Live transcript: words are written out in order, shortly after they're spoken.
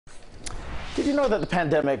Did you know that the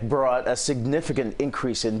pandemic brought a significant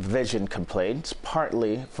increase in vision complaints,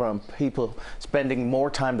 partly from people spending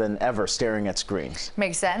more time than ever staring at screens?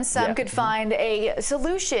 Makes sense. Some could find a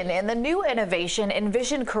solution in the new innovation in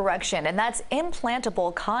vision correction, and that's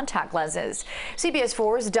implantable contact lenses. CBS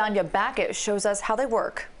 4's Danya Bacchus shows us how they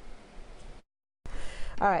work.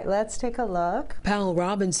 All right, let's take a look. Powell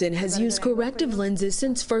Robinson has used corrective lenses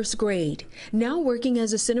since first grade. Now working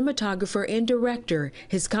as a cinematographer and director,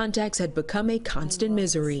 his contacts had become a constant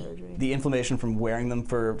misery. The inflammation from wearing them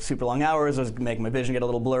for super long hours was making my vision get a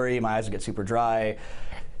little blurry, my eyes would get super dry,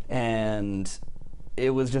 and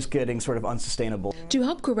it was just getting sort of unsustainable. To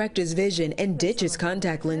help correct his vision and ditch his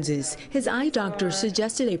contact lenses, his eye doctor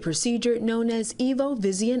suggested a procedure known as EVO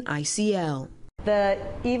Visian ICL. The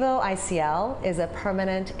EVO ICL is a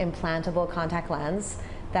permanent implantable contact lens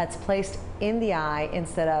that's placed in the eye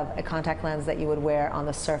instead of a contact lens that you would wear on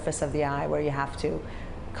the surface of the eye where you have to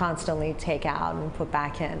constantly take out and put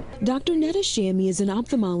back in. Dr. Netta Shammy is an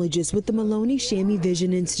ophthalmologist with the Maloney Shammy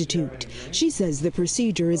Vision Institute. She says the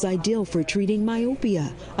procedure is ideal for treating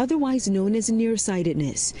myopia, otherwise known as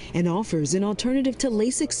nearsightedness, and offers an alternative to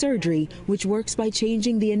LASIK surgery, which works by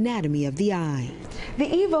changing the anatomy of the eye. The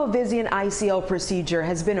EVO Visian ICL procedure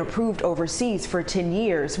has been approved overseas for 10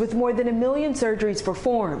 years, with more than 1 million surgeries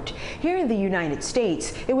performed. Here in the United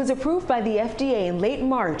States, it was approved by the FDA in late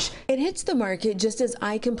March. It hits the market just as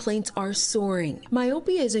eye complaints are soaring.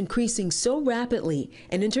 Myopia is increasing so rapidly,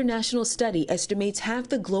 an international study estimates half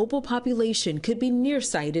the global population could be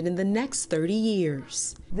nearsighted in the next 30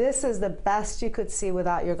 years. This is the best you could see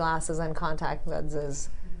without your glasses and contact lenses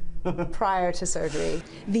prior to surgery.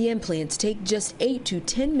 The implants take just 8 to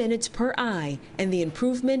 10 minutes per eye, and the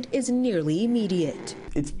improvement is nearly immediate.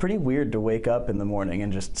 It's pretty weird to wake up in the morning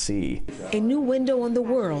and just see. A new window on the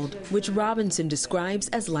world, which Robinson describes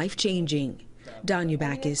as life-changing. Danya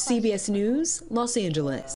Bacchus, CBS News, Los Angeles.